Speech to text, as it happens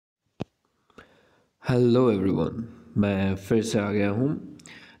Hello everyone. मैं फिर से आ गया हूँ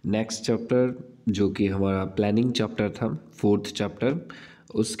नेक्स्ट चैप्टर जो कि हमारा प्लानिंग चैप्टर था, फोर्थ चैप्टर।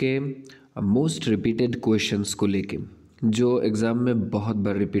 उसके मोस्ट रिपीटेड क्वेश्चंस को लेके जो एग्ज़ाम में बहुत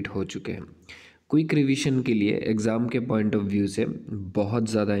बार रिपीट हो चुके हैं। क्विक रिवीजन के लिए एग्ज़ाम के पॉइंट ऑफ व्यू से बहुत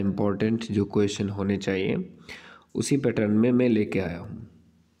ज़्यादा इम्पोर्टेंट जो क्वेश्चन होने चाहिए उसी पैटर्न में मैं लेके आया हूँ।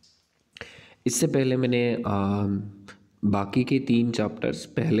 इससे पहले मैंने बाकी के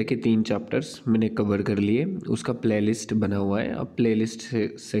पहले के तीन चैप्टर्स मैंने कवर कर लिए। उसका प्लेलिस्ट बना हुआ है, आप प्लेलिस्ट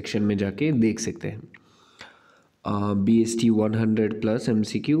सेक्शन में जाके देख सकते हैं। BST 100+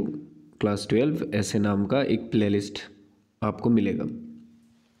 MCQ क्लास 12 ऐसे नाम का एक प्लेलिस्ट आपको मिलेगा।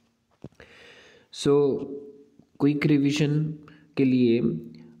 सो क्विक रिवीजन के लिए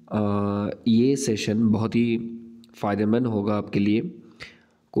ये सेशन बहुत ही फ़ायदेमंद होगा आपके लिए।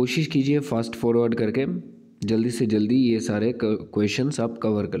 कोशिश कीजिए फास्ट फॉरवर्ड करके जल्दी से जल्दी ये सारे क्वेश्चंस आप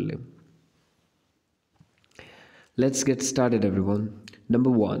कवर कर लें। Let's get started everyone.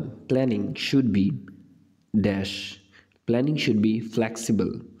 Number 1, planning should be dash. Planning should be flexible.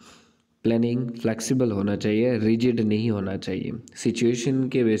 Planning flexible होना चाहिए, रिजिड नहीं होना चाहिए। सिचुएशन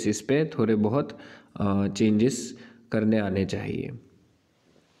के बेसिस पे थोड़े बहुत चेंजेस करने आने चाहिए।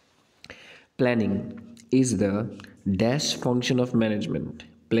 Planning is the dash function of management.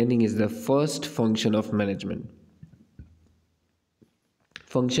 Planning is the first function of management.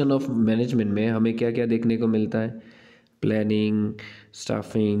 Function of management में हमें क्या क्या देखने को मिलता है? Planning,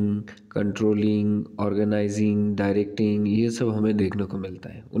 staffing, controlling, organising, directing, ये सब हमें देखने को मिलता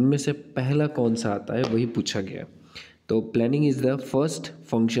है। उनमें से पहला कौन सा आता है वही पूछा गया। तो planning is the first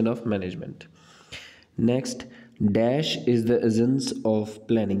function of management. Next, dash is the essence of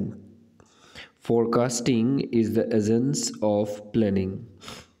planning. Forecasting is the essence of planning.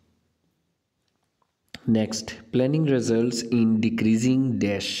 Next, planning results in decreasing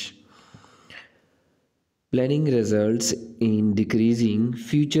dash. Planning results in decreasing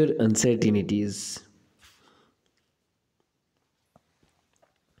future uncertainties.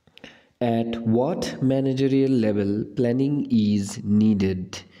 At what managerial level planning is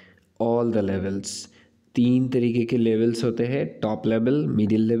needed? All the levels. 3 तरीके के levels होते हैं, top level,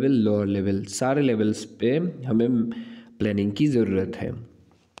 middle level, lower level. सारे levels पे हमें planning की ज़रूरत है।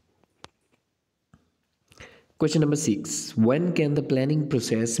 Question number 6. When can the planning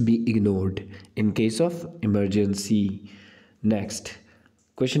process be ignored? In case of emergency. Next.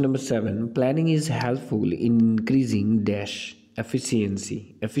 Question number 7. Planning is helpful in increasing dash efficiency.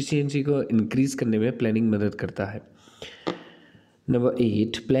 Efficiency को increase करने में planning मदद करता है। Number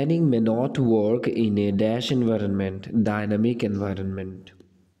 8. Planning may not work in a dash environment, dynamic environment.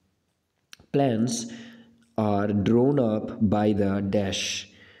 Plans are drawn up by the dash.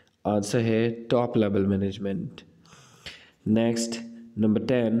 Answer है top level management. Next, number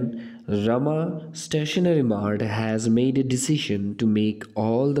 10. Rama Stationery Mart has made a decision to make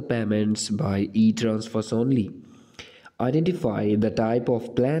all the payments by e-transfers only. Identify the type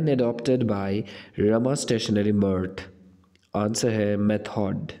of plan adopted by Rama Stationery Mart. Answer है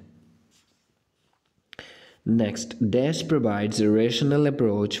method. Next, DASH provides a rational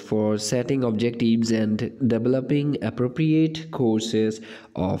approach for setting objectives and developing appropriate courses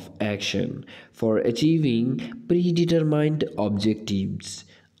of action for achieving predetermined objectives.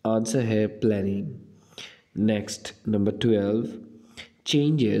 Answer है planning. Next, number 12.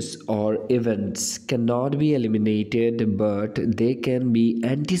 Changes or events cannot be eliminated, but they can be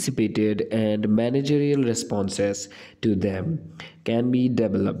anticipated, and managerial responses to them can be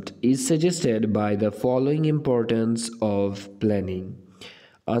developed. Is suggested by the following importance of planning.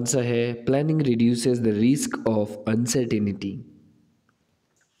 Answer है planning reduces the risk of uncertainty.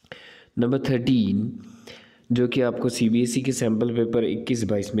 Number 13 जो कि आपको CBSE के sample paper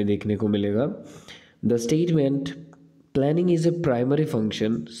 21-22 में देखने को मिलेगा। The statement planning is a primary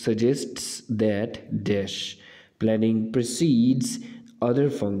function suggests that dash planning precedes other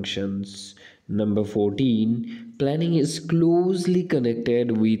functions. Number 14, planning is closely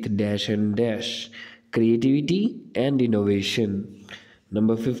connected with dash and dash, creativity and innovation.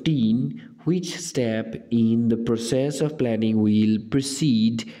 Number 15, which step in the process of planning will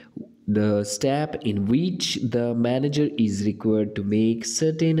precede the step in which the manager is required to make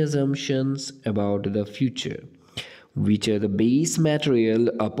certain assumptions about the future? Which are the base material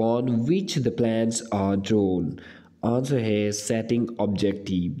upon which the plans are drawn? Answer है setting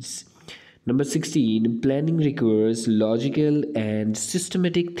objectives. Number 16, planning requires logical and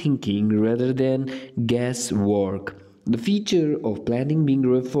systematic thinking rather than guesswork. The feature of planning being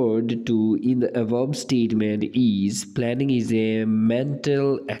referred to in the above statement is planning is a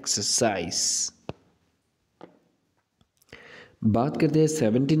mental exercise. बात करते हैं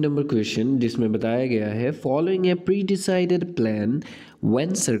 17 number question, जिसमें बताया गया है following A pre decided plan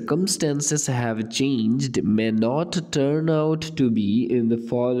when circumstances have changed may not turn out to be in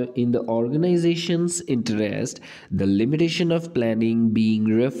the organization's interest. The limitation of planning being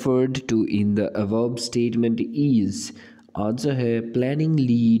referred to in the above statement is, answer है planning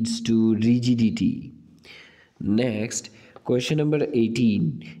leads to rigidity. Next, question number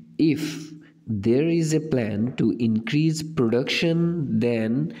 18. If there is a plan to increase production,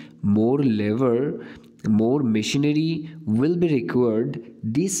 then more machinery will be required.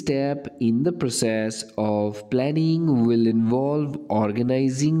 This step in the process of planning will involve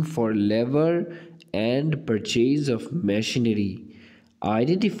organizing for labor and purchase of machinery.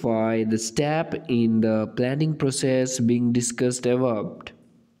 Identify the step in the planning process being discussed above.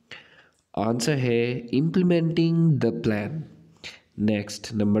 Answer है implementing the plan.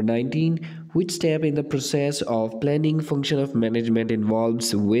 Next, number 19. Which step in the process of planning function of management involves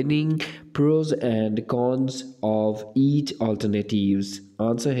weighing pros and cons of each alternatives?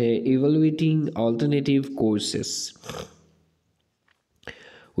 Answer है evaluating alternative courses.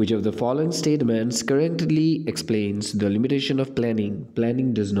 Which of the following statements correctly explains the limitation of planning?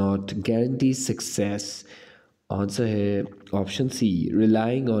 Planning does not guarantee success. Answer है option C.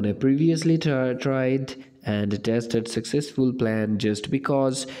 Relying on a previously tried and tested successful plan just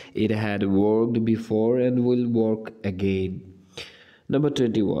because it had worked before and will work again. Number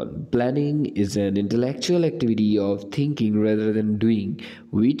 21. Planning is an intellectual activity of thinking rather than doing.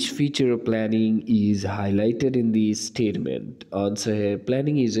 Which feature of planning is highlighted in this statement? Answer है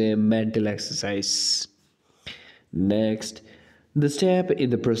planning is a mental exercise. Next, the step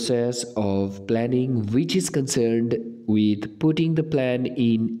in the process of planning which is concerned with putting the plan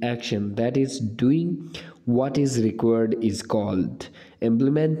in action, that is, doing what is required, is called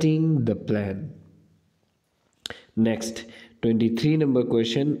implementing the plan. Next, 23 number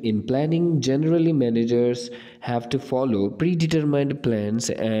question. In planning, generally managers have to follow predetermined plans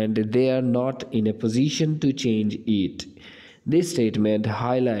and they are not in a position to change it. This statement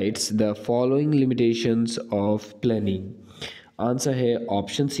highlights the following limitations of planning. Answer है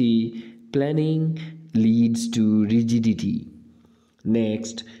option C. Planning leads to rigidity.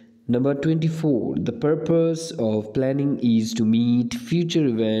 Next, number 24. The purpose of planning is to meet future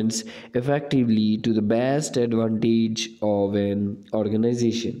events effectively to the best advantage of an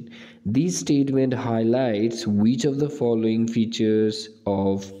organization. This statement highlights which of the following features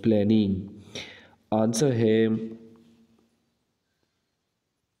of planning? Answer है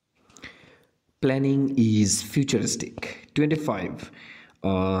planning is futuristic. 25.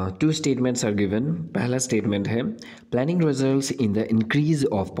 Two statements are given. पहला statement है planning results in the increase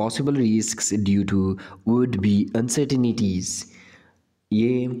of possible risks due to would be uncertainties.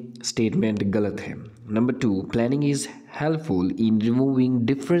 ये statement गलत है. Number 2. Planning is helpful in removing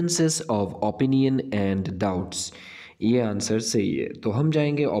differences of opinion and doubts. ये answer सही है. तो हम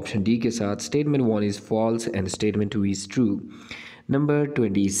जाएंगे ऑप्शन डी के साथ. Statement 1 is false and statement 2 is true. Number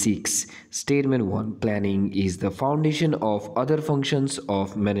 26. Statement 1. Planning is the foundation of other functions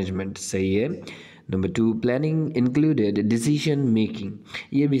of management. सही है. Number 2. Planning included decision making.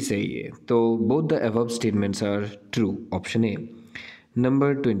 ये भी सही है. तो both the above statements are true. Option A.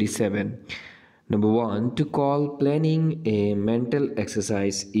 Number 27. Number 1. To call planning a mental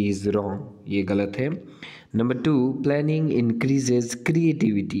exercise is wrong. ये गलत है. Number 2. Planning increases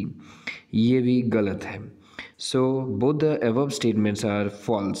creativity. ये भी गलत है. So both the above statements are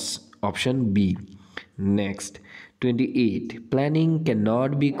false. Option B. Next, 28. Planning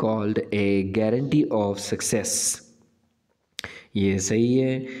cannot be called a guarantee of success. ये सही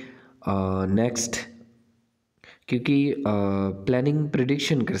है. Next, क्योंकि प्लानिंग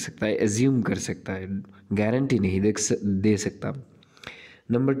प्रिडिक्शन कर सकता है, एज्यूम कर सकता है, गारंटी नहीं दे सकता.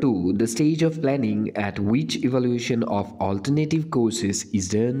 Number 2. The stage of planning at which evaluation of alternative courses is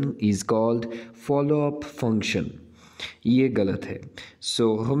done is called follow-up function. ये गलत है. So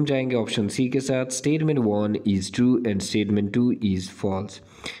हम जाएंगे ऑप्शन सी के साथ. Statement 1 is true and statement 2 is false.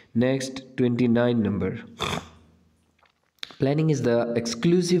 Next, 29 number. Planning is the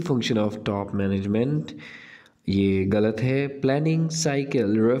exclusive function of top management. ये गलत है. Planning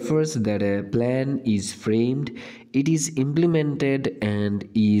cycle refers that a plan is framed, it is implemented and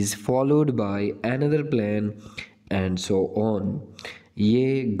is followed by another plan and so on.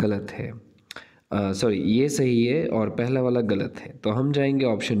 ये गलत है. Sorry, ये सही है और पहला वाला गलत है. तो हम जाएंगे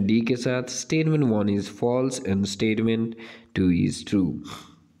ऑप्शन डी के साथ. Statement 1 is false and statement 2 is true.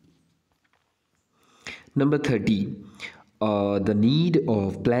 Number 30. The need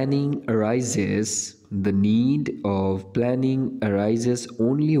of planning arises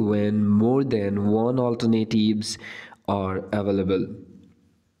only when more than one alternatives are available.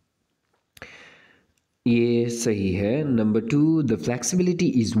 ये सही है. Number 2, the flexibility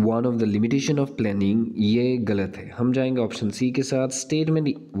is one of the limitation of planning. ये गलत है. हम जाएंगे option C के साथ. Statement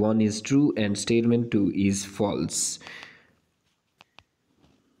 1 is true and statement 2 is false.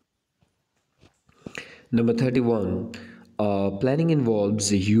 Number 31. Planning involves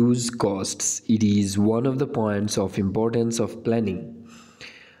huge costs. It is one of the points of importance of planning.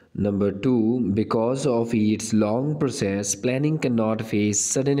 Number 2. Because of its long process, planning cannot face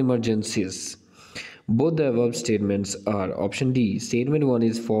sudden emergencies. Both the above statements are option D. Statement 1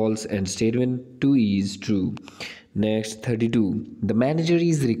 is false and statement 2 is true. Next, 32. The manager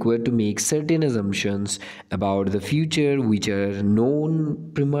is required to make certain assumptions about the future which are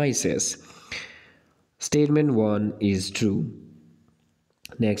known premises. Statement 1 is true.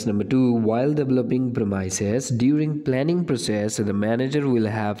 Next, number 2. While developing premises, during planning process, the manager will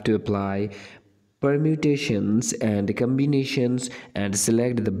have to apply permutations and combinations and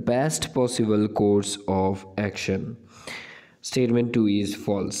select the best possible course of action. Statement 2 is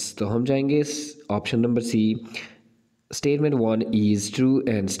false. तो हम जाएंगे option number C. Statement 1 is true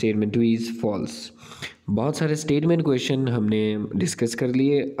and statement 2 is false. बहुत सारे statement question हमने discuss कर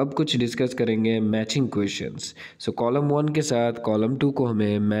लिए. अब कुछ डिस्कस करेंगे मैचिंग क्वेश्चंस. सो कॉलम 1 के साथ कॉलम 2 को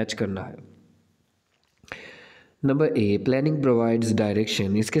हमें मैच करना है. Number A, planning provides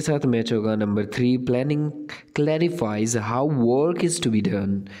direction. इसके साथ मैच होगा number 3, planning clarifies how work is to be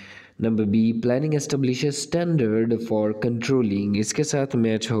done. Number B, planning establishes standard for controlling. इसके साथ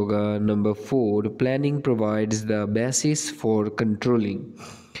मैच होगा number 4, planning provides the basis for controlling.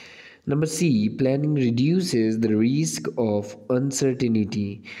 Number C, planning reduces the risk of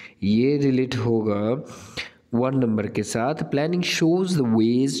uncertainty. ये relate होगा 1 number के साथ, planning shows the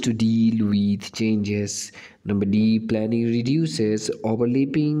ways to deal with changes. Number D, planning reduces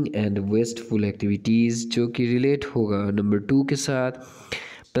overlapping and wasteful activities, जो कि relate होगा number 2 के साथ,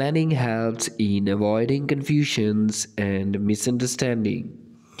 planning helps in avoiding confusions and misunderstanding.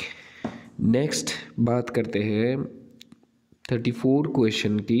 Next बात करते हैं 34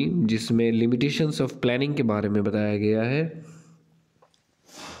 क्वेश्चन की, जिसमें लिमिटेशंस ऑफ प्लानिंग के बारे में बताया गया है.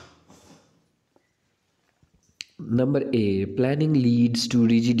 Number A, planning leads to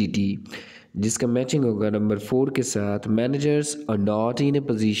rigidity, जिसका मैचिंग होगा नंबर 4 के साथ, managers are not in A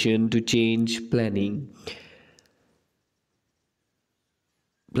position to change planning.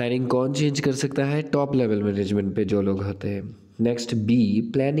 Planning कौन चेंज कर सकता है? टॉप लेवल मैनेजमेंट पे जो लोग होते हैं. Next B,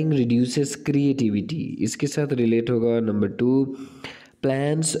 planning reduces creativity. इसके साथ रिलेट होगा number 2,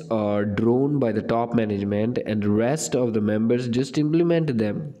 plans are drone by the top management and rest of the members just implement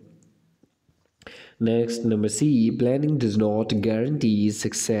them. Next number C, planning does not guarantee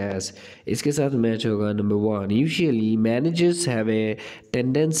success. इसके साथ मैच होगा number 1, usually managers have a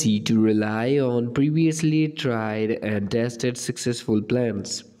tendency to rely on previously tried and tested successful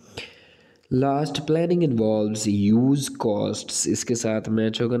plans. Last, planning involves use costs. इसके साथ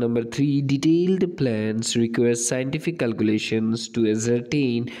match होगा number 3, detailed plans require scientific calculations to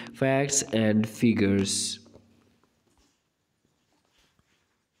ascertain facts and figures.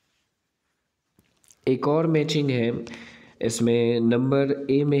 एक और matching है, इसमें number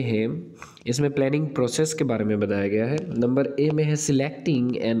A में है, इसमें प्लानिंग प्रोसेस के बारे में बताया गया है. नंबर ए में है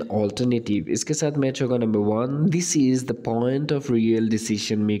सिलेक्टिंग एन ऑल्टरनेटिव. इसके साथ मैच होगा number 1, this is the point of real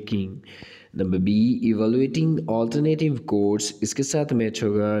decision making. Number B, evaluating alternative course. इसके साथ मैच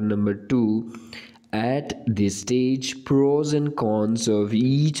होगा number 2, at this stage pros and cons of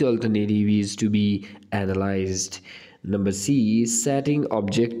each alternative is to be analysed. Number C, setting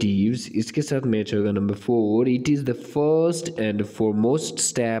objectives. इसके साथ match होगा number 4, it is the first and foremost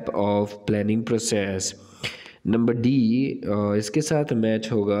step of planning process. Number D, इसके साथ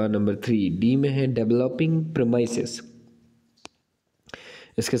match होगा number 3, D में है developing premises.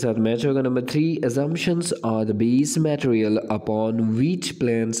 इसके साथ मैच होगा number 3, assumptions are the base material upon which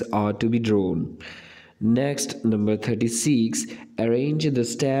plans are to be drawn. Next, number 36, arrange the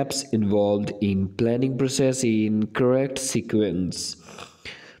steps involved in planning process in correct sequence.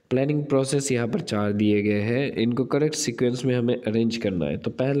 Planning process यहाँ पर 4 दिए गए हैं, इनको करेक्ट सीक्वेंस में हमें अरेंज करना है.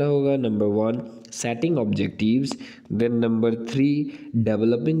 तो पहला होगा number 1, setting objectives, then number 3,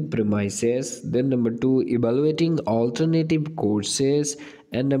 developing premises, then number 2, evaluating alternative courses,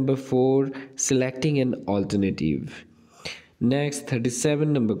 and number 4, selecting an alternative. Next,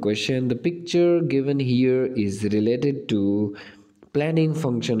 37 number question. The picture given here is related to planning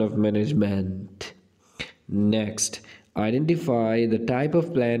function of management. Next, identify the type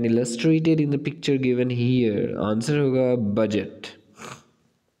of plan illustrated in the picture given here. Answer होगा budget.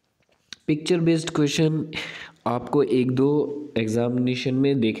 Picture based question आपको एक दो examination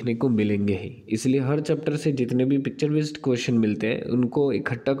में देखने को मिलेंगे ही, इसलिए हर chapter से जितने भी पिक्चर बेस्ड क्वेश्चन मिलते हैं उनको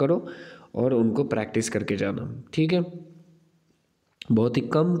इकट्ठा करो और उनको प्रैक्टिस करके जाना, ठीक है। बहुत ही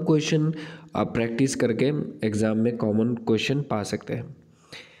कम क्वेश्चन आप प्रैक्टिस करके एग्ज़ाम में कॉमन क्वेश्चन पा सकते हैं।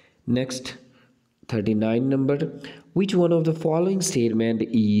 Next 39 number, which one of the following statement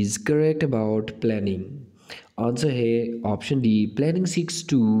is correct about planning. Answer है option D, planning seeks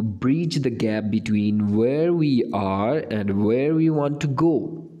to bridge the gap between where we are and where we want to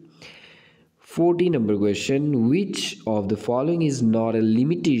go. 40 number question, which of the following is not a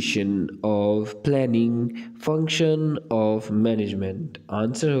limitation of planning function of management।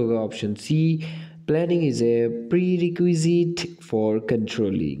 Answer होगा option C, planning is a prerequisite for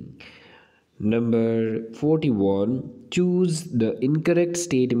controlling। Number 41, choose the incorrect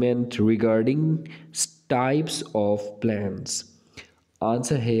statement regarding types of plans।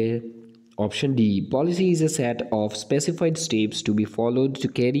 Answer है option D, policy is a set of specified steps to be followed to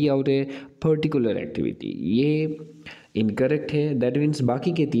carry out a particular activity. ये incorrect है, that means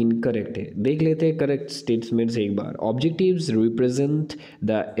बाकी के तीन correct है। देख लेते हैं करेक्ट स्टेटमेंट्स एक बार। Objectives represent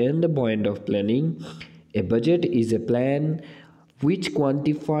the end point of planning. A budget is a plan which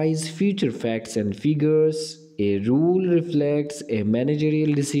quantifies future facts and figures। A rule reflects a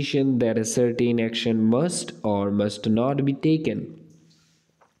managerial decision that a certain action must or must not be taken।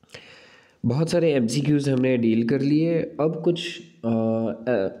 बहुत सारे MCQs हमने deal कर लिए, अब कुछ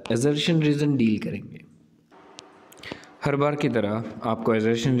assertion reason deal करेंगे। हर बार की तरह आपको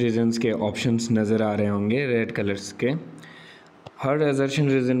assertion रीजन्स के ऑप्शंस नज़र आ रहे होंगे रेड कलर्स के। हर assertion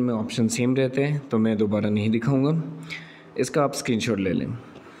रीज़न में ऑप्शन सेम रहते हैं, तो मैं दोबारा नहीं दिखाऊंगा, इसका आप स्क्रीनशॉट ले लें,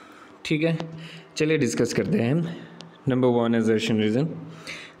 ठीक है। चलिए डिस्कस करते हैं। Number 1 assertion reason.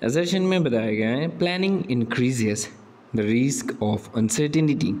 assertion में बताया गया है planning increases the risk of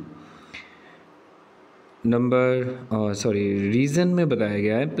uncertainty. Reason में बताया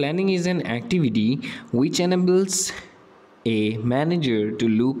गया है planning is an activity which enables a manager to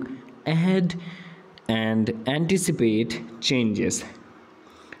look ahead and anticipate changes.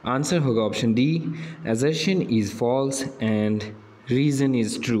 Answer होगा option D, assertion is false and reason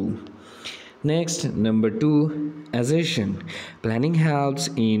is true. Next number 2, assertion planning helps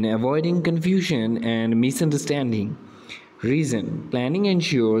in avoiding confusion and misunderstanding। Reason, planning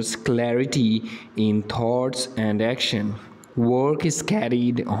ensures clarity in thoughts and action। Work is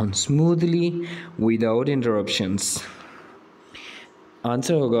carried on smoothly without interruptions।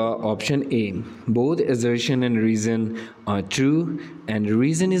 Answer होगा option A, both assertion and reason are true and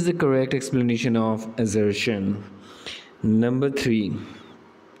reason is the correct explanation of assertion। Number 3,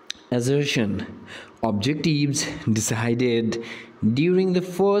 assertion, objectives decided during the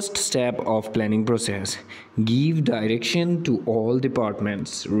first step of planning process give direction to all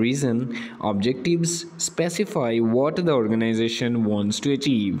departments। Reason, objectives specify what the organization wants to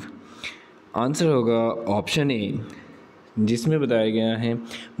achieve। Answer होगा option A, जिसमें बताया गया है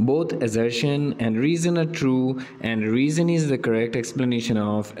both assertion and reason are true and reason is the correct explanation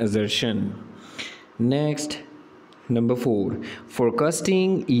of assertion। Next, Number 4,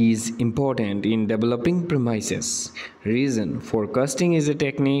 forecasting is important in developing premises। Reason, forecasting is a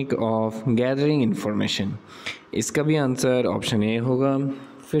technique of gathering information। इसका भी answer option A होगा।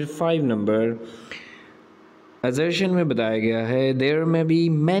 फिर 5 number, assertion में बताया गया है there may be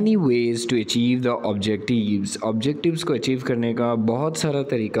many ways to achieve the objectives। objectives को achieve करने का बहुत सारा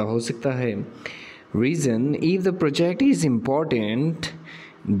तरीका हो सकता है। Reason, if the project is important,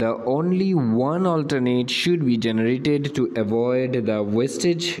 the only one alternate should be generated to avoid the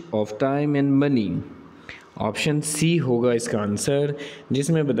wastage of time and money। Option C होगा इसका आंसर,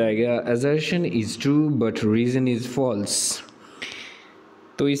 जिसमें बताया गया assertion is true but reason is false।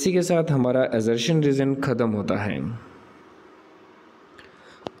 तो इसी के साथ हमारा assertion रीज़न ख़त्म होता है।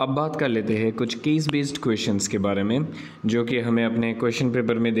 अब बात कर लेते हैं कुछ केस बेस्ड क्वेश्चंस के बारे में, जो कि हमें अपने क्वेश्चन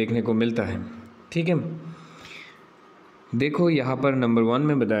पेपर में देखने को मिलता है, ठीक है। देखो यहाँ पर नंबर 1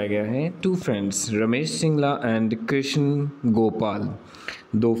 में बताया गया है 2 friends Ramesh Singla and Krishna Gopal,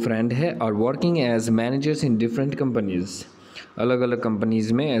 2 friend है और working as managers in different companies, अलग अलग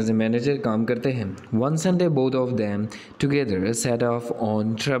कंपनीज में एज ए मैनेजर काम करते हैं। One Sunday both of them together set of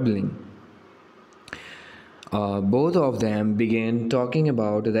on travelling. Both of them began talking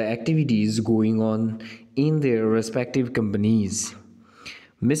about the activities going on in their respective companies.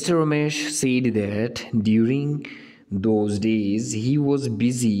 Mr. Ramesh said that during those days he was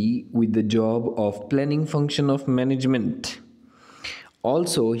busy with the job of planning function of management.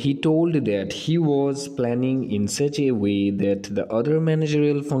 Also, he told that he was planning in such a way that the other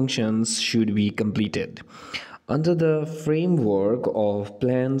managerial functions should be completed under the framework of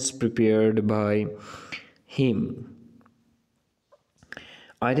plans prepared by him.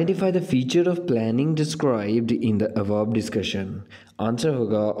 Identify the feature of planning described in the above discussion. Answer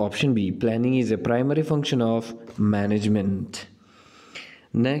होगा option B, planning is a primary function of management.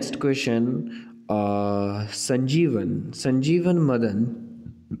 Next question, Sanjeevan Madan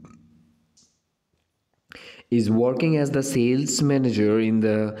is working as the sales manager in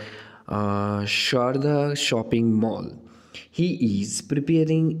the Sharda shopping mall. He is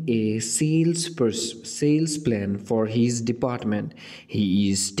preparing a sales plan for his department.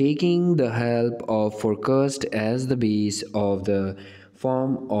 He is taking the help of forecast as the base of the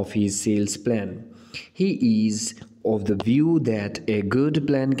form of his sales plan. He is of the view that a good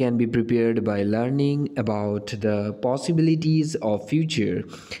plan can be prepared by learning about the possibilities of future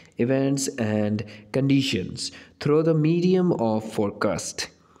events and conditions through the medium of forecast.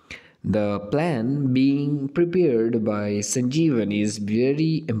 The plan being prepared by Sanjeevan is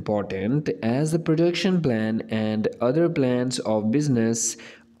very important as the production plan and other plans of business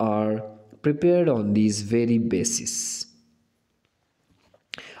are prepared on this very basis.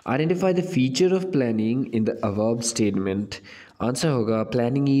 Identify the feature of planning in the above statement. Answer होगा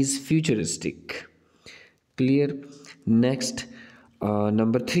planning is futuristic. Clear? Next,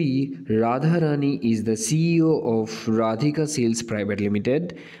 number 3, Radharani is the CEO of Radhika Sales Private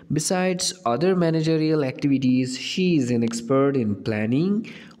Limited. Besides other managerial activities, she is an expert in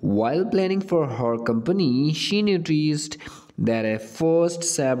planning. While planning for her company, she noticed that at first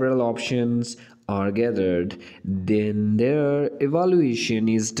several options are gathered, then their evaluation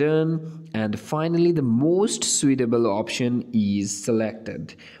is done, and finally the most suitable option is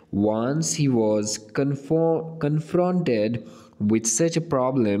selected. Once he was confronted with such a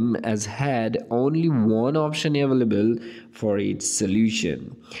problem as had only one option available for its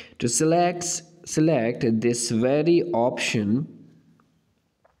solution. To select this very option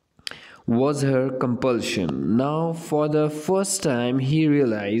was her compulsion. Now, for the first time, he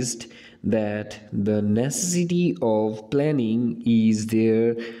realized that the necessity of planning is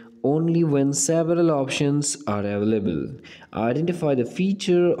there only when several options are available. Identify the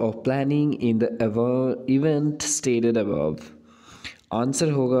feature of planning in the event stated above. Answer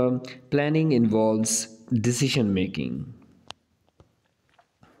होगा planning involves decision making.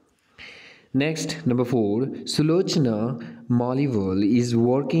 Next, number 4, Sulochana Maliwal is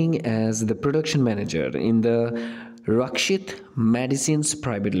working as the production manager in the Rakshit Medicines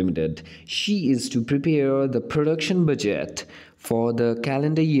Private Limited. She is to prepare the production budget for the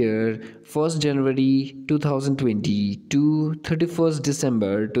calendar year 1st January 2020 to 31st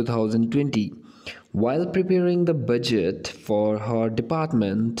December 2020. While preparing the budget for her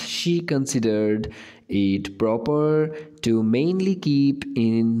department, she considered it proper to mainly keep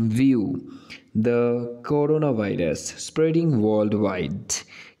in view the coronavirus spreading worldwide.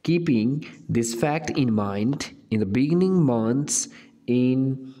 Keeping this fact in mind, in the beginning months,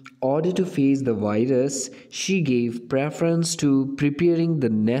 in order to face the virus, she gave preference to preparing the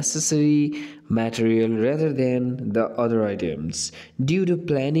necessary material rather than the other items. Due to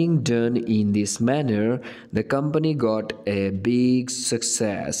planning done in this manner, the company got a big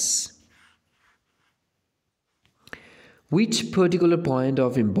success. Which particular point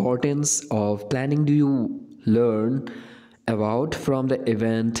of importance of planning do you learn about from the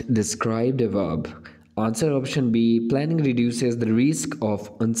event described above? Answer option B, planning reduces the risk of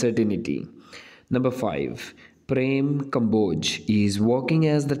uncertainty. Number 5, Prem Kamboj is working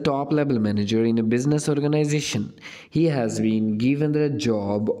as the top level manager in a business organization. He has been given the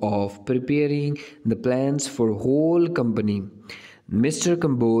job of preparing the plans for whole company. Mr.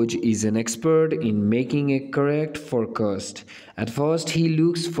 Kamboj is an expert in making a correct forecast. At first, he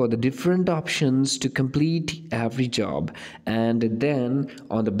looks for the different options to complete every job, and then,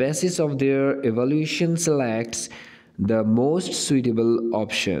 on the basis of their evaluation, selects the most suitable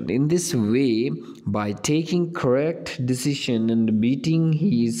option. In this way, by taking correct decision and beating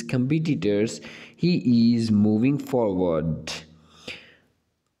his competitors, he is moving forward.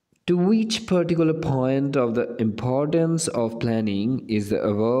 To which particular point of the importance of planning is the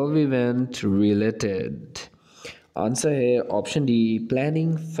above event related? Answer here option D,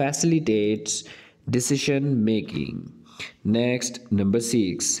 planning facilitates decision making. Next, number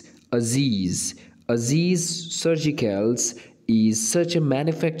 6, Aziz. Aziz Surgicals is such a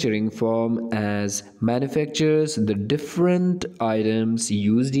manufacturing firm as manufactures the different items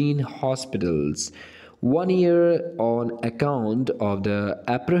used in hospitals. 1 year on account of the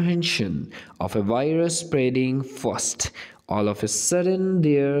apprehension of a virus spreading fast, all of a sudden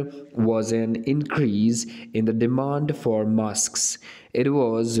there was an increase in the demand for masks. It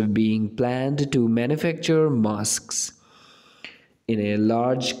was being planned to manufacture masks in a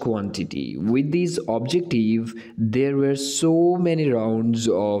large quantity. With this objective, there were so many rounds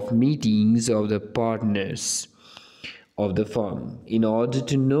of meetings of the partners of the firm. In order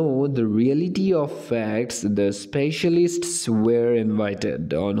to know the reality of facts, the specialists were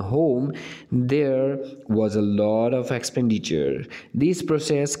invited on whom there was a lot of expenditure. This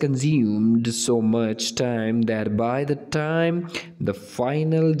process consumed so much time that by the time the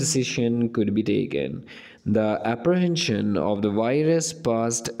final decision could be taken, the apprehension of the virus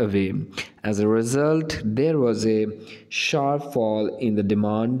passed away. As a result, there was a sharp fall in the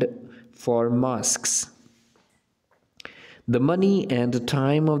demand for masks. The money and the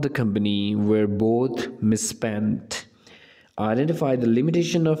time of the company were both misspent. Identify the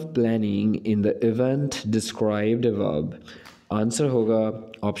limitation of planning in the event described above. Answer होगा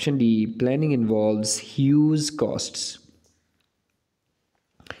option D. Planning involves huge costs.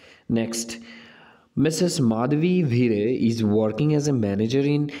 Next, Mrs. Madhavi Vire is working as a manager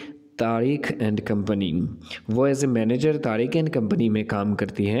in Tariq and company. वो as a manager Tariq and company में काम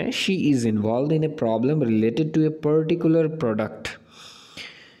करती हैं. She is involve in a problem related to a particular product.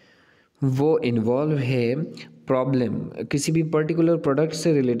 वो involve है problem, किसी भी particular product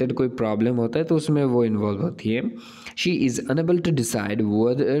से रिलेटेड कोई प्रॉब्लम होता है तो उसमें वो इन्वॉल्व होती है. She is unable to decide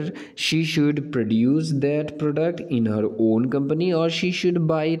whether she should produce that product in her own company और she should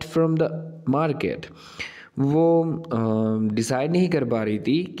by it from the market. वो डिसाइड नहीं कर पा रही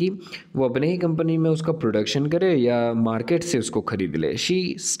थी कि वो अपने ही कंपनी में उसका प्रोडक्शन करे या मार्केट से उसको खरीद ले.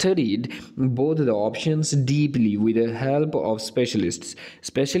 She studied both the options deeply with the help of specialists.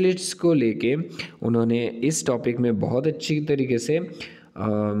 Specialists को लेके उन्होंने इस टॉपिक में बहुत अच्छी तरीके से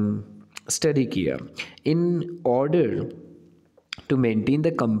स्टडी किया. In order to maintain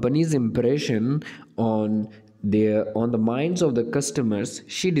the company's impression on the minds of the customers,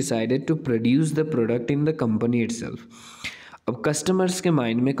 she decided to produce the product in the company itself. अब कस्टमर्स के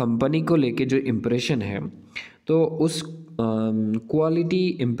माइंड में कंपनी को लेके जो इम्प्रेशन है तो उस क्वालिटी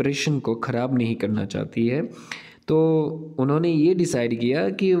इम्प्रेशन को ख़राब नहीं करना चाहती है, तो उन्होंने ये डिसाइड किया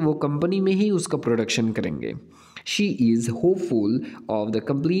कि वो कंपनी में ही उसका प्रोडक्शन करेंगे. She is hopeful of the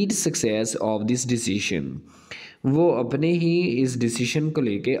complete success of this decision. वो अपने ही इस डिसीजन को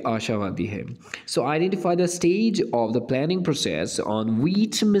लेके आशावादी है. सो identify the stage of the planning process on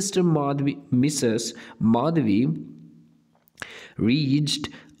which Mrs Madhavi reached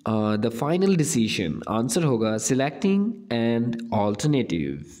the final decision. Answer होगा selecting and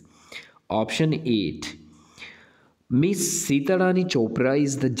alternative. Option 8. Miss Sitarani Chopra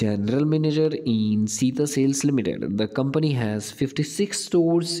is the general manager in Sita Sales Limited. The company has 56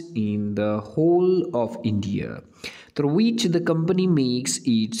 stores in the whole of India, through which the company makes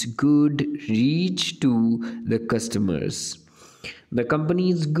its good reach to the customers. The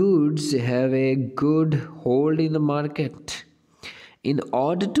company's goods have a good hold in the market. In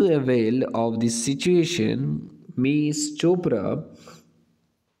order to avail of this situation, Miss Chopra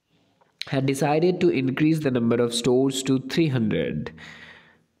had decided to increase the number of stores to 300.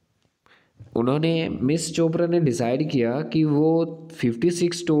 उन्होंने miss Chopra ने decide किया कि वो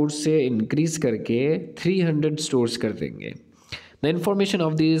 56 stores से increase करके 300 stores कर देंगे. The information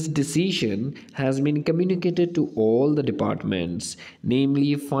of this decision has been communicated to all the departments,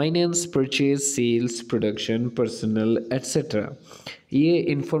 namely finance, purchase, sales, production, personnel, etc. ये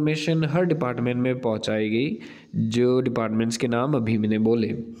इंफॉर्मेशन हर डिपार्टमेंट में पहुंचाई गई जो डिपार्टमेंट्स के नाम अभी मैंने बोले.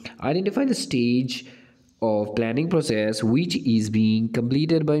 Identify the stage of planning process which is being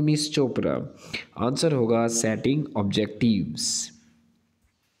completed by miss Chopra. Answer होगा सेटिंग ऑब्जेक्टिव्स.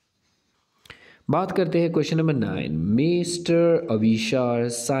 बात करते हैं question number 9. Mister अविशार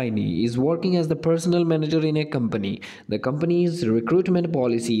Saini is working as the personal manager in A company. The companies recruitment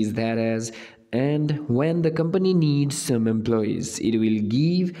policy is that as and when the company needs some employees, it will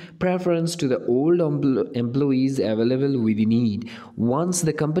give preference to the old employees available with need. Once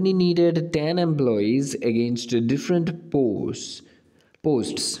the company needed 10 employees against different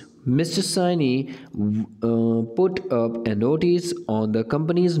posts, Mr. Saini put up a notice on the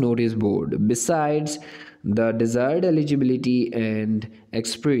company's notice board. Besides the desired eligibility and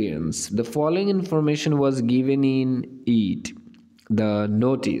experience, the following information was given in the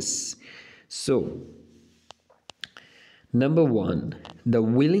notice. So, number 1, the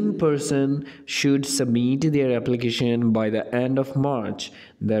willing person should submit their application by the end of March.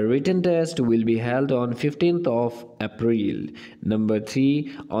 The written test will be held on 15th of April. Number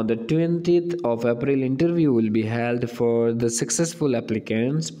 3, on the 20th of April, interview will be held for the successful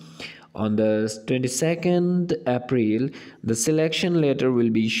applicants. On the 22nd April, the selection letter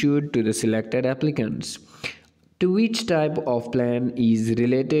will be issued to the selected applicants. To which type of plan is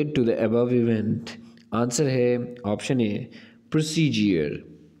related to the above event? Answer है option A procedure.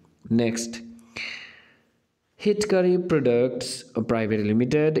 Next, Hitchcock Products Private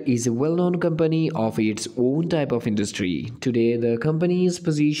Limited is a well-known company of its own type of industry. Today, the company's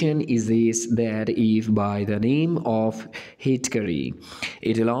position is this that if by the name of Hitchcock,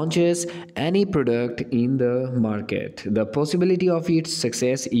 it launches any product in the market, the possibility of its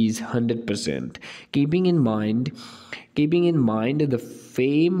success is 100%. Keeping in mind the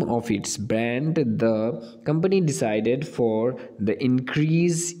fame of its brand, the company decided for the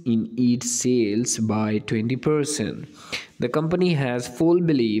increase in its sales by 20%. The company has full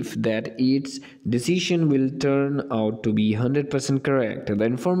belief that its decision will turn out to be 100% correct. The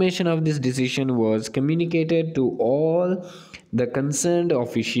information of this decision was communicated to all the concerned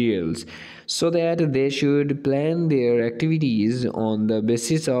officials so that they should plan their activities on the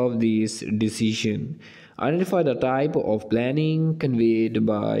basis of this decision. Identify the type of planning conveyed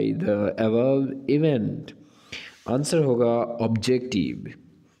by the above event. Answer होगा objective.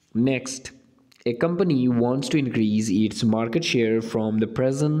 Next, a company wants to increase its market share from the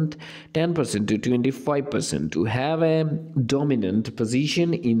present 10% to 25% to have a dominant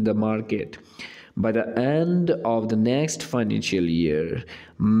position in the market. By the end of the next financial year,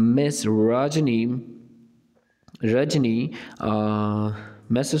 Ms. Rajni,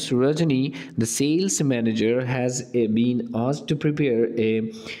 Mrs. Rajni, the sales manager, has been asked to prepare a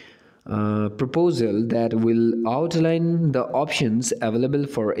proposal that will outline the options available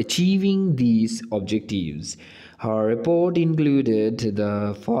for achieving these objectives. Her report included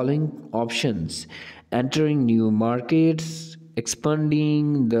the following options: entering new markets,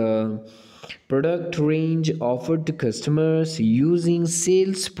 expanding the product range offered to customers, using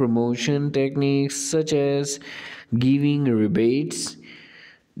sales promotion techniques such as giving rebates,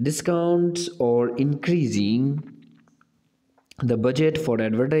 discounts, or increasing the budget for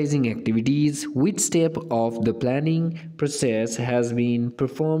advertising activities. Which step of the planning process has been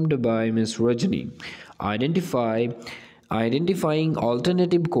performed by Ms. Rajni? Identifying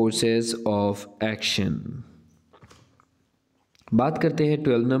alternative courses of action. बात करते हैं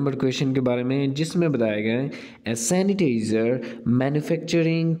 12 number question के बारे में, जिसमें बताया गया है ए sanitiser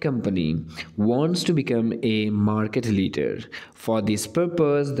manufacturing company wants to become a market leader. For this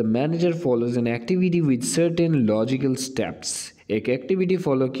purpose the manager follows an activity with certain logical steps. एक एक्टिविटी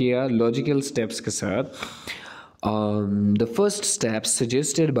फॉलो किया लॉजिकल स्टेप्स के साथ. The first step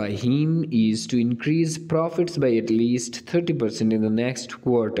suggested by him is to increase profits by at least 30% in the next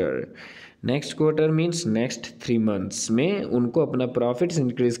quarter. Next quarter means next 3 months में उनको अपना profits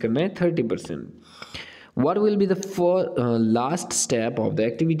increase करना है 30%. What will be the last step of the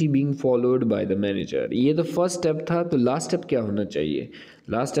activity being followed by the manager? ये तो first step था, तो last step क्या होना चाहिए?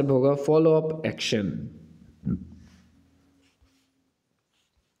 लास्ट स्टेप होगा follow up action.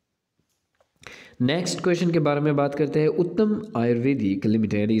 Next question के बारे में बात करते हैं. उत्तम Ayurvedic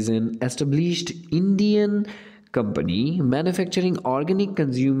limited is an established Indian company manufacturing organic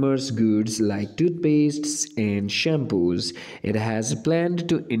consumers goods like toothpastes and shampoos. It has planned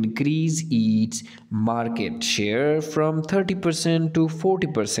to increase its market share from 30% to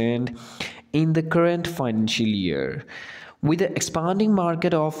 40% in the current financial year. With the expanding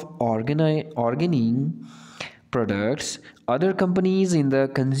market of organic products, other companies in the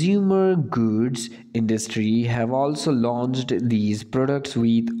consumer goods industry have also launched these products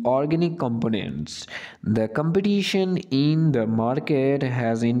with organic components. The competition in the market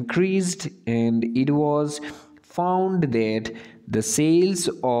has increased, and it was found that the sales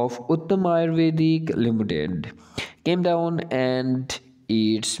of Uttam Ayurvedic Limited came down and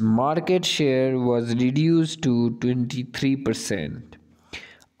its market share was reduced to 23%.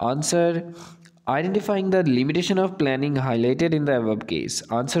 Answer: identifying the limitation of planning highlighted in the above case.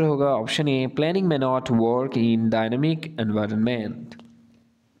 Answer होगा option A, planning may not work in dynamic environment.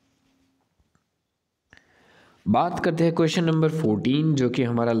 बात करते हैं question number 14, जो कि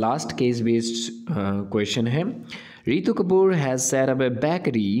हमारा last case based question है. Ritu Kapoor has set up a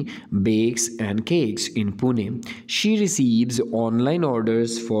bakery, bakes and cakes in Pune. She receives online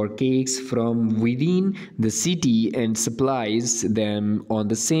orders for cakes from within the city and supplies them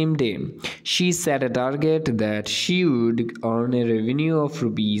on the same day. She set a target that she would earn a revenue of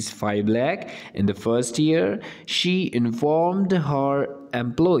rupees 5 lakh in the first year. She informed her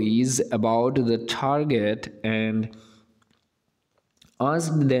employees about the target and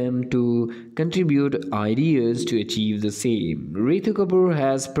asked them to contribute ideas to achieve the same. Ritu Kapoor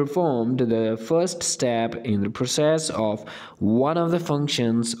has performed the first step in the process of one of the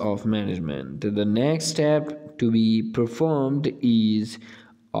functions of management. The next step to be performed is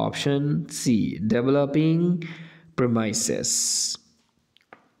option C, developing premises.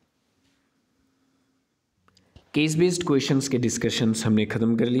 Case based questions के discussions हमने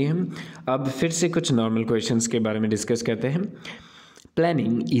ख़त्म कर लिए हैं। अब फिर से कुछ नॉर्मल क्वेश्चंस के बारे में डिस्कस करते हैं।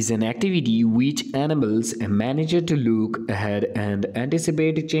 Planning is an activity which enables a manager to look ahead and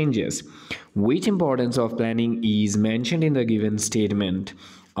anticipate changes. Which importance of planning is mentioned in the given statement?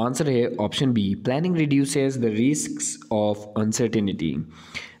 Answer है option B. Planning reduces the risks of uncertainty.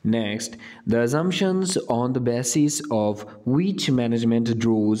 Next, the assumptions on the basis of which management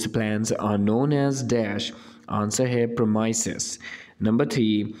draws plans are known as dash. Answer है premises. Number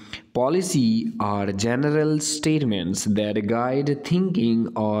 3, policy are general statements that guide thinking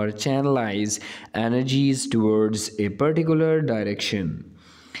or channelize energies towards a particular direction.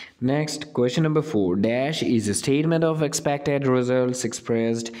 Next, question number 4, dash is a statement of expected results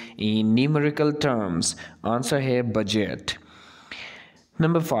expressed in numerical terms. Answer है budget.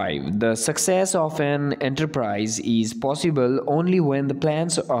 Number 5, the success of an enterprise is possible only when the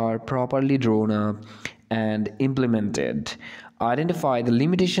plans are properly drawn up and implemented. Identify the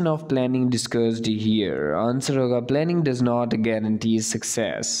limitation of planning discussed here. Answer होगा planning does not guarantee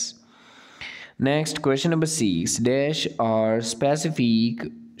success. Next, question number 6, dash are specific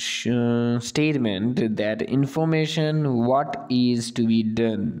statement that information what is to be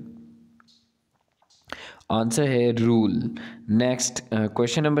done. Answer है rule. Next,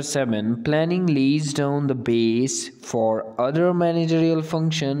 question number 7, planning lays down the base for other managerial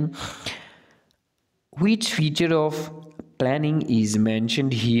function. Which feature of planning is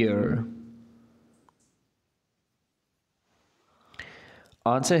mentioned here?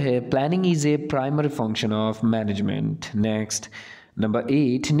 Answer है planning is a primary function of management. Next, number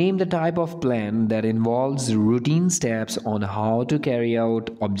 8, name the type of plan that involves routine steps on how to carry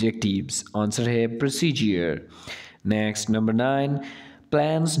out objectives. Answer है procedure. Next, number 9,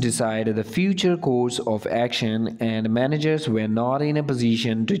 plans decide the future course of action and managers were not in a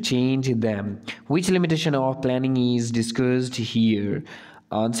position to change them. Which limitation of planning is discussed here?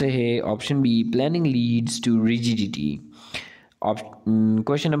 Answer है option B, planning leads to rigidity.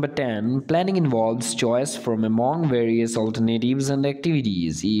 Question number 10, planning involves choice from among various alternatives and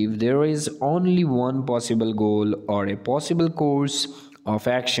activities. If there is only one possible goal or a possible course of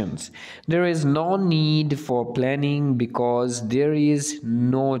actions, there is no need for planning because there is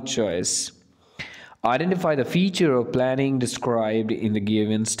no choice. Identify the feature of planning described in the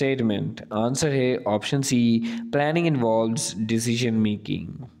given statement. Answer है option C, planning involves decision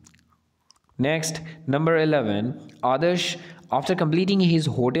making. Next, number 11, Adarsh, after completing his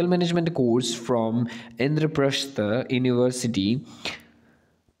hotel management course from Indraprastha University,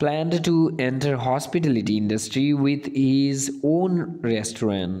 planned to enter hospitality industry with his own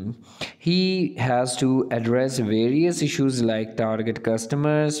restaurant. He has to address various issues like target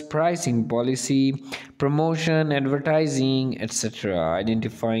customers, pricing policy, promotion, advertising, etc.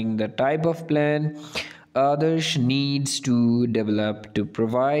 Identifying the type of plan Adarsh needs to develop to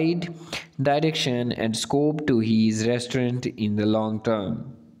provide direction and scope to his restaurant in the long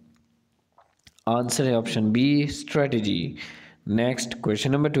term. Answer option B, strategy. Next,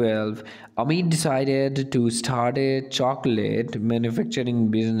 question number 12. Amit decided to start a chocolate manufacturing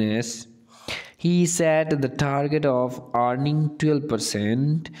business. He set the target of earning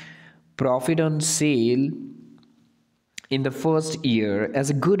 12% profit on sale in the first year.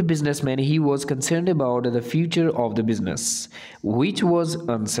 As a good businessman, he was concerned about the future of the business, which was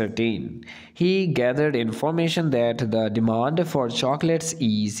uncertain. He gathered information that the demand for chocolates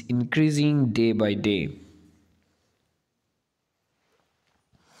is increasing day by day.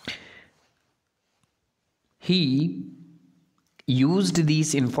 He used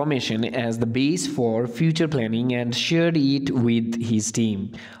this information as the base for future planning and shared it with his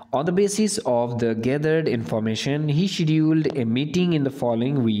team. On the basis of the gathered information, he scheduled a meeting in the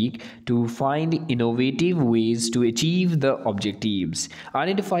following week to find innovative ways to achieve the objectives.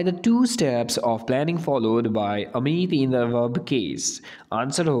 Identify the 2 steps of planning followed by Amit in the above case.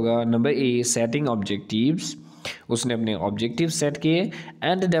 Answer होगा number A, setting objectives. उसने अपने objectives set किए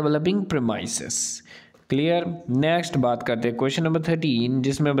and developing premises. Clear. Next बात करते हैं question number 13,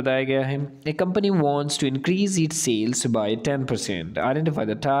 जिसमें बताया गया है ए company wants to increase its sales bye 10%. Identify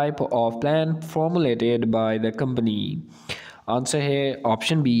the type of plan formulated by the company. Answer है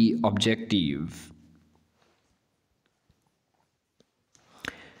option B, objective.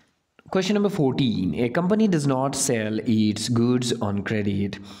 Question number 14, a company does not sell its goods on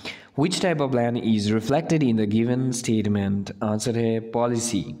credit. Which type of plan is reflected in the given statement? Answer है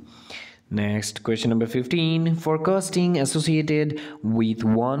policy. Next, question number 15. Forecasting associated with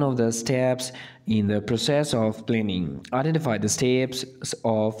one of the steps in the process of planning. Identify the steps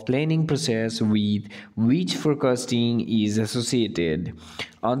of planning process with which forecasting is associated.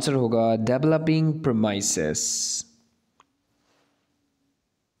 Answer होगा developing premises.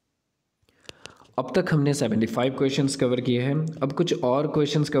 अब तक हमने 75 questions cover किए हैं। अब कुछ और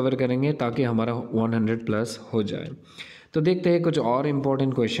questions cover करेंगे ताकि हमारा 100 प्लस हो जाए। तो देखते हैं कुछ और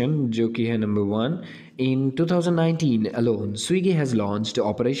इम्पोर्टेंट क्वेश्चन जो कि है number 1। In 2019 alone, Swiggy has launched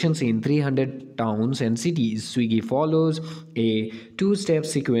operations in 300 towns and cities. Swiggy follows a two-step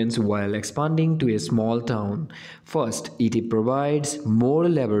sequence while expanding to a small town. First, it provides more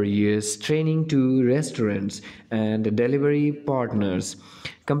laborious training to restaurants and delivery partners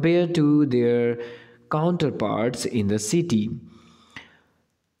compared to their counterparts in the city.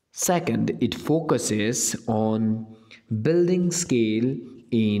 Second, it focuses on building scale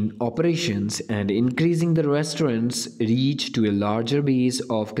in operations and increasing the restaurant's reach to a larger base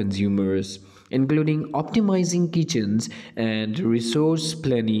of consumers, including optimizing kitchens and resource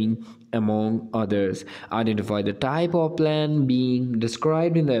planning, among others. Identify the type of plan being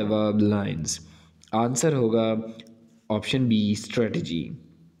described in the above lines. Answer होगा option B, strategy.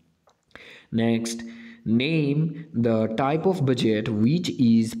 Next, name the type of budget which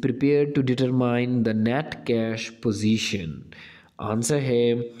is prepared to determine the net cash position. Answer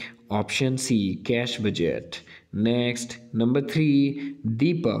है option C, cash budget. Next, number 3,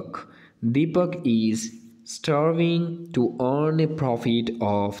 Deepak. Deepak is striving to earn a profit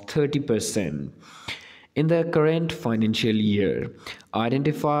of 30% in the current financial year.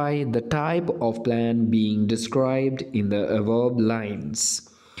 Identify the type of plan being described in the above lines.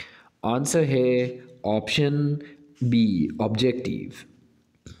 Answer है option B, objective.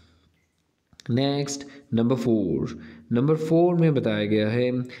 Next, number four में बताया गया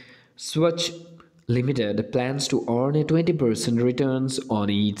है स्वच्छ limited plans to earn a 20% returns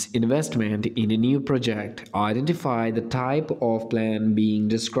on its investment in a new project. Identify the type of plan being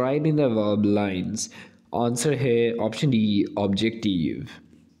described in the above lines. Answer है option D, objective.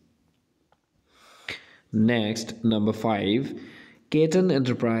 Next, number 5. Ketan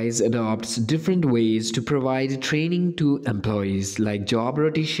Enterprise adopts different ways to provide training to employees like job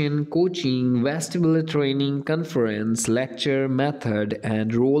rotation, coaching, vestibular training, conference, lecture, method,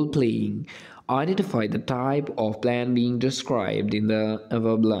 and role playing. Identify the type of plan being described in the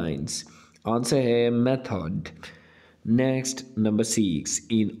above lines. Answer है method. Next, number 6.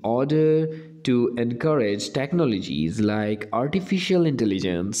 In order to encourage technologies like artificial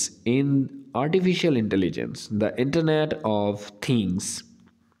intelligence, the Internet of Things,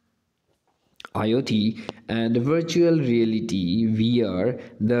 IoT, and virtual reality (VR),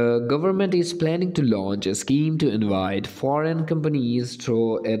 the government is planning to launch a scheme to invite foreign companies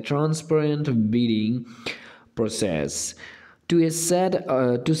through a transparent bidding process to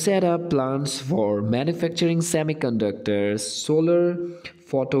set up plants for manufacturing semiconductors, solar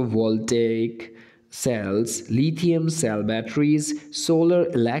photovoltaic cells, lithium cell batteries, solar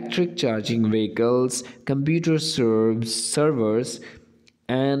electric charging vehicles, computer servers,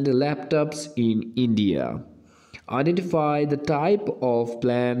 and laptops in India. Identify the type of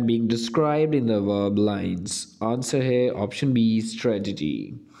plan being described in the verb lines. Answer है option B,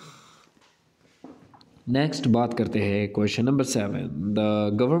 strategy. Next बात करते हैं question number 7.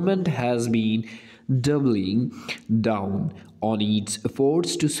 The government has been doubling down on its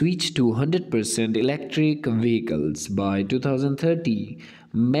efforts to switch to 100% electric vehicles by 2030.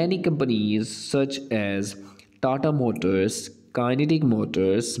 Many companies such as Tata Motors, Kinetic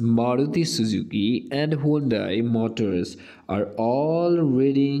Motors, Maruti Suzuki, and Hyundai Motors are all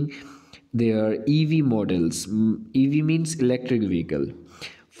readying their EV models. EV means electric vehicle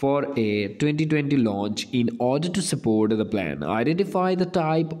for a 2020 launch. In order to support the plan, identify the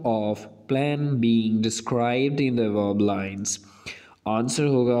type of plan being described in the verb lines. Answer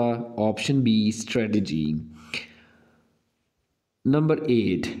होगा option B, strategy. Number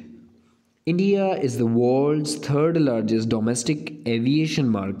 8. India is the world's third largest domestic aviation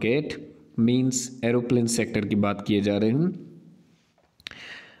market, means aeroplane sector की बात किए जा रहे हैं.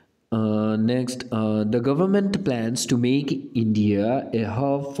 Next, the government plans to make India a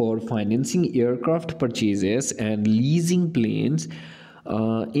hub for financing aircraft purchases and leasing planes.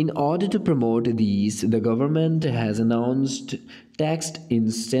 In order to promote these, the government has announced tax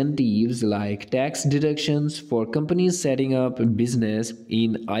incentives like tax deductions for companies setting up business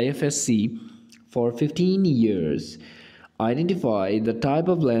in IFSC for 15 years. Identify the type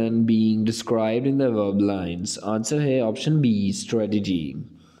of land being described in the verb lines. Answer है option B, strategy.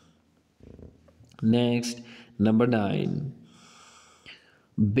 Next, number 9.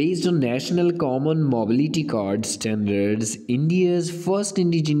 Based on National Common Mobility Card standards, India's first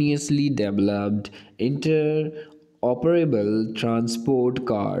indigenously developed interoperable transport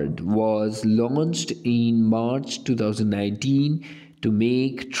card was launched in March 2019 to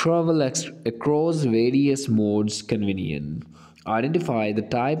make travel across various modes convenient. Identify the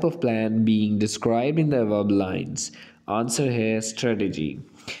type of plan being described in the above lines. Answer है strategy.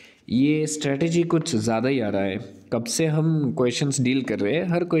 ये strategy कुछ ज़्यादा ही आ रहा है। कब से हम questions deal कर रहे हैं,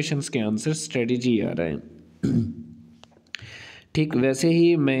 हर क्वेश्चंस के आंसर स्ट्रेटेजी आ रहा है। ठीक वैसे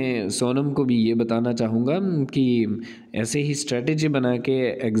ही मैं सोनम को भी ये बताना चाहूँगा कि ऐसे ही स्ट्रेटेजी बना के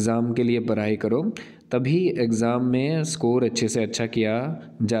एग्ज़ाम के लिए पढ़ाई करो, तभी एग्ज़ाम में स्कोर अच्छे से अच्छा किया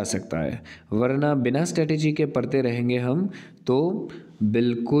जा सकता है। वरना बिना स्ट्रेटेजी के पढ़ते रहेंगे हम तो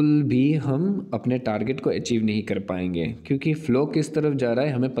बिल्कुल भी हम अपने टारगेट को अचीव नहीं कर पाएंगे, क्योंकि फ़्लो किस तरफ जा रहा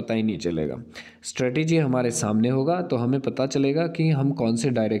है हमें पता ही नहीं चलेगा। स्ट्रेटेजी हमारे सामने होगा तो हमें पता चलेगा कि हम कौन से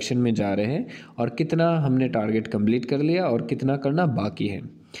डायरेक्शन में जा रहे हैं और कितना हमने टारगेट कंप्लीट कर लिया और कितना करना बाकी है।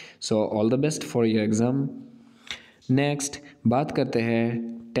 So all the best for your exam. Next बात करते हैं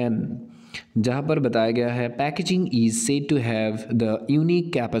 10, जहाँ पर बताया गया है packaging is said to have the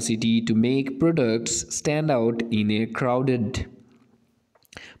unique capacity to make products stand out in A crowded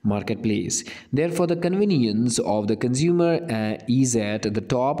marketplace. Therefore, the convenience of the consumer is at the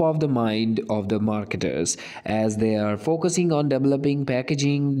top of the mind of the marketers, as they are focusing on developing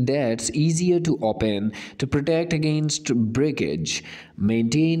packaging that's easier to open, to protect against breakage,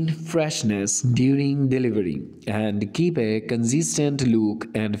 maintain freshness during delivery, and keep a consistent look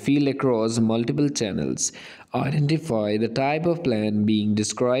and feel across multiple channels. Identify the type of plan being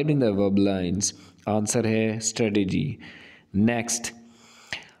described in the above lines. Answer है strategy. Next,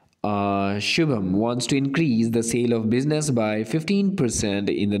 Shubham wants to increase the sale of business by 15%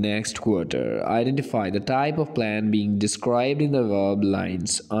 in the next quarter. Identify the type of plan being described in the verb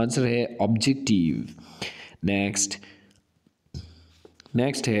lines. Answer है objective. Next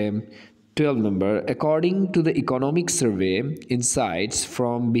है 12 number. According to the economic survey, insights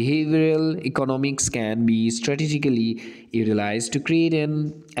from behavioral economics can be strategically utilized to create an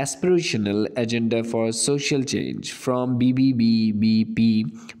aspirational agenda for social change. From BBBBP,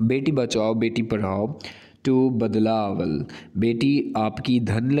 Beti Bachao Beti Padhao, to बदलावल, बेटी आपकी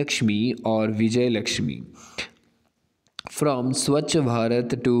धन लक्ष्मी और विजय Lakshmi. From Swachh Bharat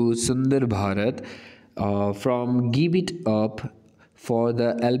to Sundar Bharat, from give it up for the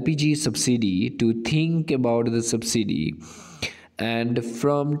LPG subsidy to think about the subsidy, and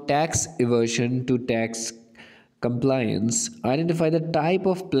from tax evasion to tax compliance. Identify the type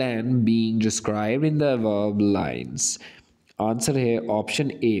of plan being described in the above lines. Answer है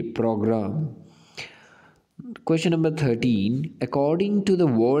option A, program. Question number 13. According to the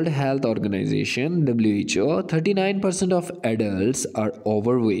World Health Organization (WHO), 39% of adults are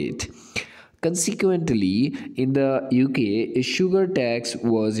overweight. Consequently, in the UK, a sugar tax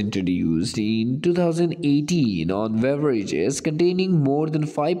was introduced in 2018 on beverages containing more than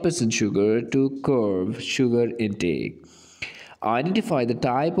 5% sugar to curb sugar intake. Identify the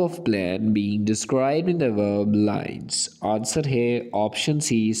type of plan being described in the verb lines. Answer here option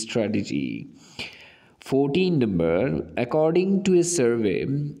C, strategy. 14 number. According to a survey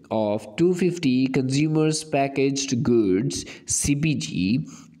of 250 consumers packaged goods CPG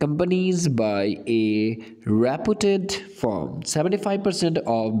companies by a reputed firm, 75%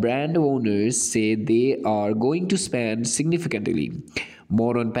 of brand owners say they are going to spend significantly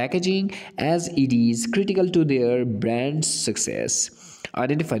more on packaging as it is critical to their brand's success.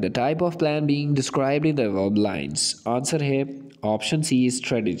 Identify the type of plan being described in the above lines. Answer है option C,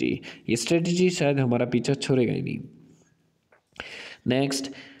 strategy. ये strategy शायद हमारा पीछा छोड़ेगा ही नहीं.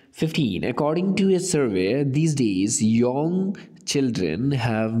 Next, 15. According to a survey, these days young children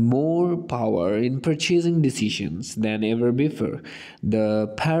have more power in purchasing decisions than ever before.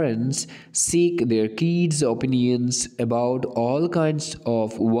 The parents seek their kids' opinions about all kinds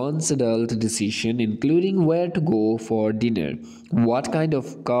of one's adult decision, including where to go for dinner, what kind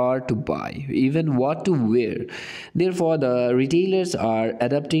of car to buy, even what to wear. Therefore, the retailers are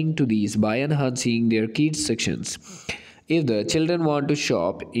adapting to these by enhancing their kids' sections. If the children want to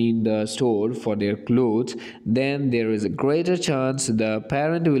shop in the store for their clothes, then there is a greater chance the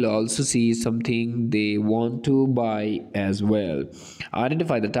parent will also see something they want to buy as well.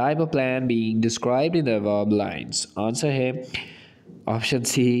 Identify the type of plan being described in the above lines. Answer है option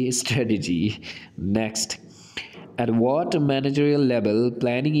C, strategy. Next, at what managerial level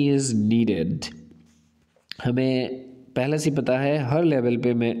planning is needed? हमें पहले से पता है हर level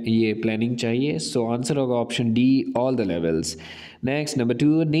पे मैं ये planning चाहिए, सो आंसर होगा option D, all the levels. Next number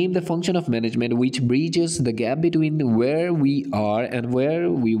 2, name the function of management which breaches the gap between where we are and where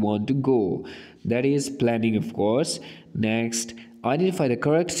we want to go, that is planning of course. Next, identify the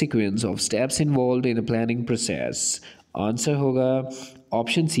correct sequence of steps involved in the planning process. Answer होगा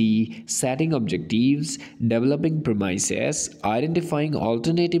option C, setting objectives, developing premises, identifying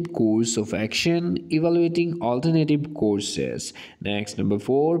alternative course of action, evaluating alternative courses. Next, number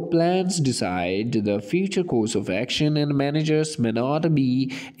 4, plans decide the future course of action and managers may not be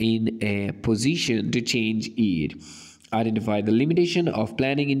in a position to change it. Identify the limitation of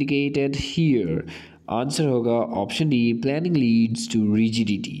planning indicated here. Answer होगा option D, planning leads to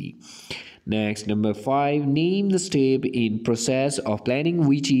rigidity. Next number 5, name the step in process of planning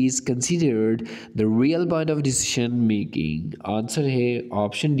which is considered the real point of decision making. Answer है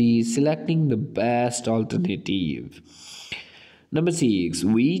option D, selecting the best alternative. Number 6,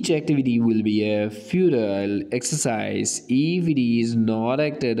 which activity will be a futile exercise if it is not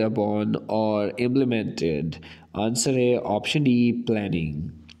acted upon or implemented? Answer है option D, planning.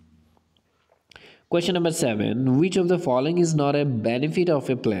 Question number 7, which of the following is not a benefit of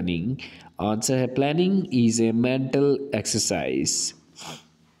a planning? Answer है planning is a mental exercise.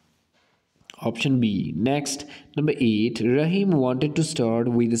 Option B. Next, number 8, Rahim wanted to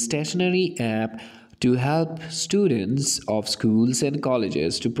start with a stationery app to help students of schools and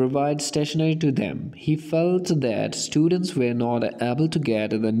colleges to provide stationery to them. He felt that students were not able to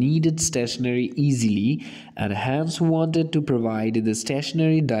get the needed stationery easily and hence wanted to provide the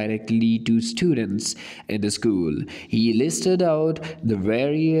stationery directly to students in the school. He listed out the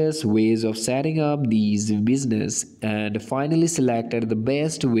various ways of setting up these business and finally selected the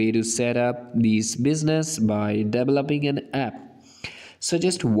best way to set up this business by developing an app.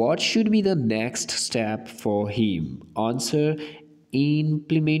 Suggest what should be the next step for him. Answer,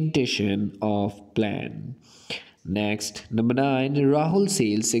 implementation of plan. Next, number 9, Rahul,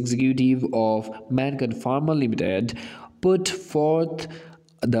 sales executive of McQ Pharma Limited, put forth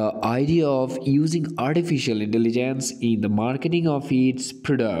the idea of using artificial intelligence in the marketing of its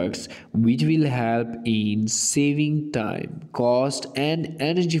products, which will help in saving time, cost, and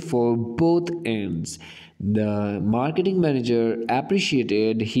energy for both ends. The marketing manager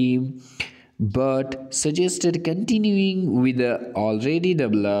appreciated him but suggested continuing with the already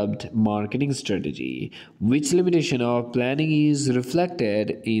developed marketing strategy. Which limitation of planning is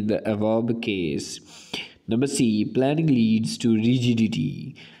reflected in the above case? Number C, planning leads to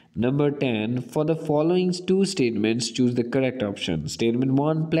rigidity. Number 10, for the following two statements, choose the correct option. Statement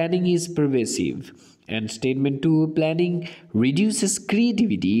 1, planning is pervasive. And statement 2, planning reduces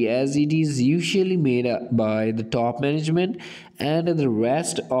creativity as it is usually made by the top management and the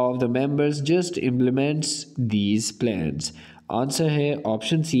rest of the members just implements these plans. Answer है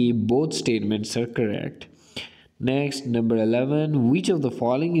option C, both statements are correct. Next, number 11, which of the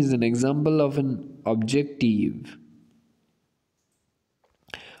following is an example of an objective?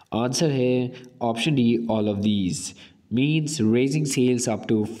 Answer है option D, all of these. Means raising sales up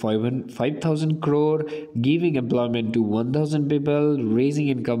to 5,000 crore, giving employment to 1,000 people, raising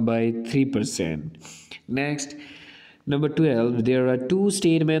income by 3%. Next, number 12, there are two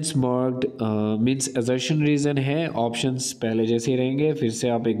statements marked means assertion reason है, options पहले जैसे ही रहेंगे, फिर से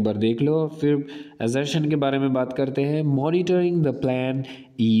आप एक बार देख लो। फिर assertion के बारे में बात करते हैं। Monitoring the plan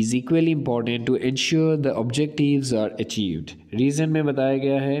is equally important to ensure the objectives are achieved. Reason में बताया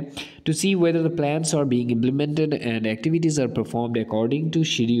गया है to see whether the plans are being implemented and activities are performed according to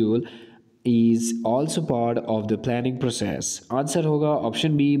schedule is also part of the planning process. Answer होगा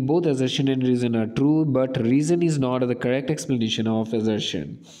option B, both assertion and reason are true but reason is not the correct explanation of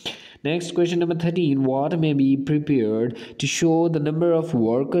assertion. Next, question number 13, what may be prepared to show the number of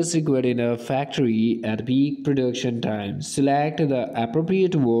workers required in a factory at peak production time? Select the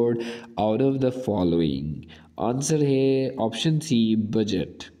appropriate word out of the following. Answer है option C,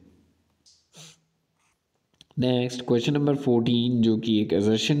 budget. Next, question number 14 जो कि एक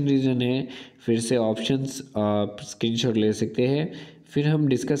assertion reason है, फिर से options आप screenshot ले सकते हैं। फिर हम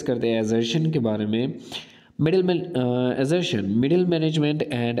डिस्कस करते हैं असर्शन के बारे में। Middle management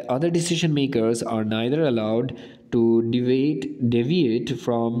and other decision makers are neither allowed to deviate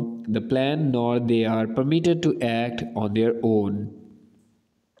from the plan nor they are permitted to act on their own.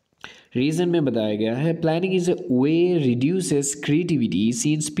 Reason में बताया गया है planning is a way reduces creativity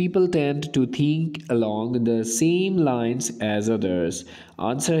since people tend to think along the same lines as others.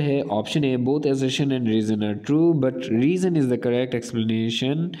 Answer है option A, both assertion and reason are true but reason is the correct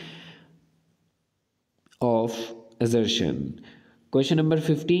explanation of assertion. Question number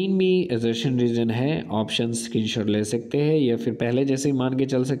 15 भी assertion reason है, option screenshot ले सकते हैं या फिर पहले जैसे ही मान के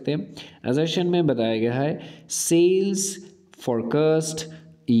चल सकते हैं। assertion में बताया गया है sales forecast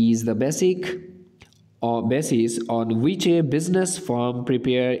is the basic or basis on which a business firm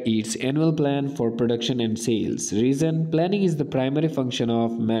prepare its annual plan for production and sales. Reason, planning is the primary function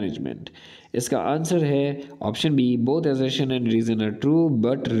of management. इसका आंसर है option B, both assertion and reason are true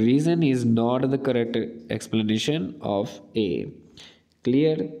but reason is not the correct explanation of A.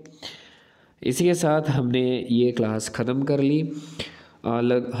 Clear. इसी के साथ हमने ये class ख़त्म कर ली।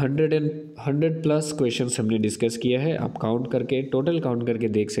 लग 100 प्लस क्वेश्चंस हमने डिस्कस किया है, आप काउंट करके टोटल काउंट करके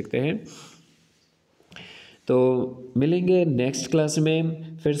देख सकते हैं। तो मिलेंगे नेक्स्ट क्लास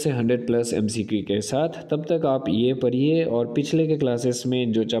में फिर से 100 प्लस MCQ के साथ। तब तक आप ये पढ़िए और पिछले के क्लासेस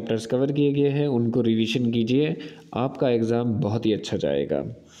में जो चैप्टर्स कवर किए गए हैं उनको रिवीजन कीजिए, आपका एग्ज़ाम बहुत ही अच्छा जाएगा।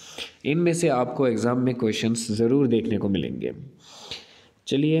 इनमें से आपको एग्ज़ाम में क्वेश्चंस ज़रूर देखने को मिलेंगे।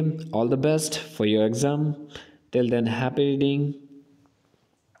 चलिए, all the best for your exam. Till then, happy reading,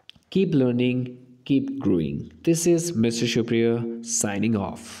 keep learning, keep growing. This is mister शुप्रिया signing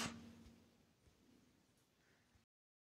off.